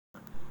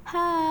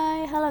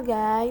Halo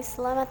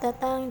guys, selamat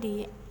datang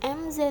di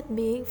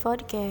Mzbig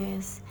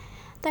Podcast.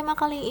 Tema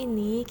kali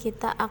ini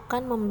kita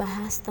akan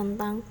membahas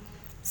tentang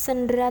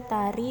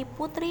Sendratari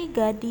Putri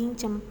Gading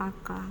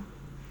Cempaka.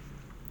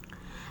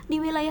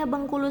 Di wilayah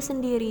Bengkulu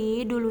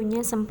sendiri,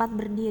 dulunya sempat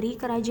berdiri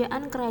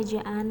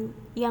kerajaan-kerajaan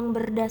yang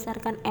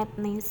berdasarkan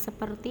etnis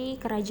seperti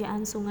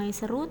Kerajaan Sungai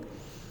Serut,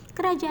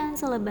 Kerajaan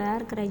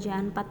Selebar,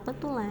 Kerajaan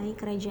Patpetulai,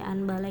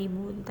 Kerajaan Balai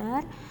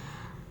Buntar,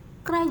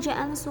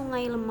 Kerajaan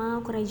Sungai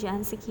Lemau,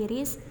 Kerajaan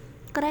Sikiris,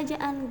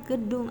 Kerajaan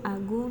Gedung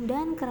Agung,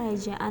 dan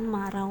Kerajaan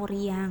Marau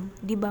Riang.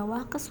 Di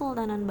bawah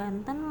Kesultanan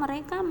Banten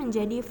mereka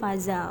menjadi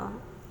vazal.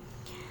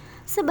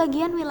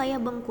 Sebagian wilayah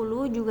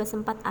Bengkulu juga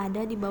sempat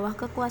ada di bawah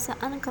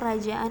kekuasaan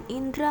Kerajaan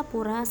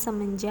Indrapura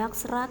semenjak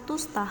 100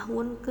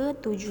 tahun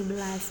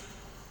ke-17.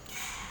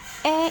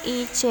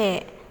 EIC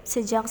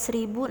sejak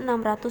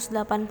 1685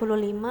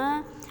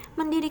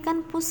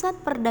 mendirikan pusat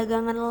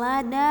perdagangan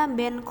lada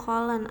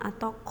Benkolen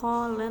atau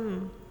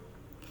Kolen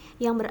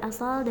yang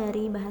berasal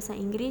dari bahasa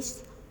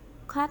Inggris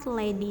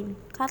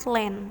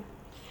Catland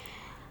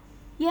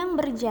yang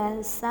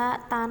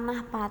berjasa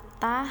tanah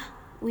patah.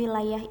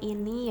 Wilayah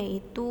ini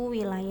yaitu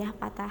wilayah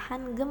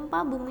patahan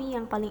gempa bumi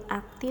yang paling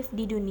aktif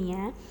di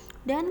dunia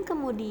dan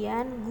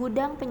kemudian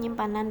gudang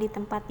penyimpanan di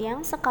tempat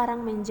yang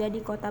sekarang menjadi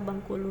kota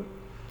Bengkulu.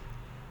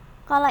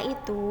 Kala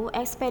itu,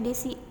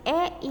 ekspedisi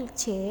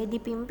EIC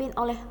dipimpin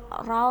oleh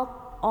Ralph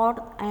Ord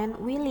and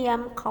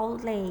William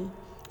Cowley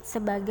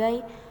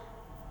sebagai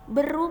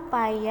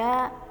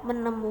berupaya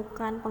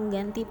menemukan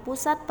pengganti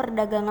pusat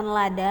perdagangan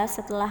lada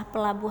setelah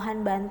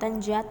pelabuhan Banten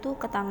jatuh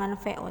ke tangan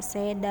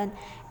VOC dan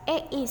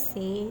EIC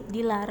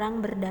dilarang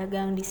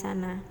berdagang di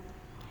sana.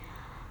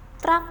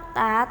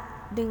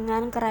 Traktat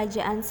dengan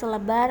Kerajaan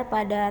Selebar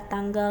pada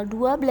tanggal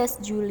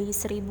 12 Juli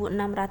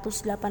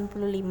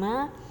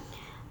 1685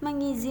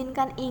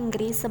 mengizinkan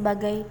Inggris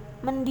sebagai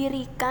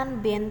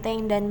mendirikan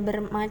benteng dan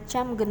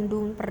bermacam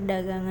gedung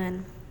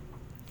perdagangan.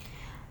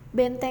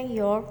 Benteng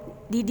York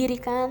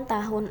didirikan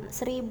tahun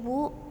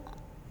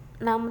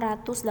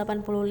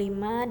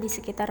 1685 di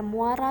sekitar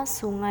muara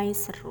Sungai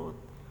Serut.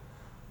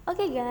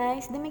 Oke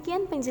guys,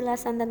 demikian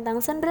penjelasan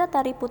tentang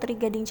Sendratari Putri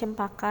Gading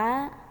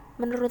Cempaka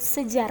menurut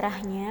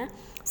sejarahnya.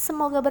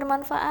 Semoga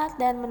bermanfaat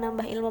dan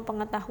menambah ilmu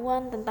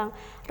pengetahuan tentang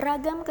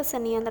ragam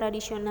kesenian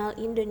tradisional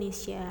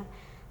Indonesia.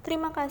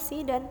 Terima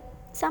kasih dan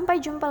sampai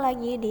jumpa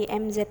lagi di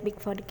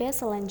Mzbig Podcast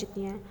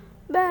selanjutnya.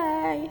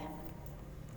 Bye.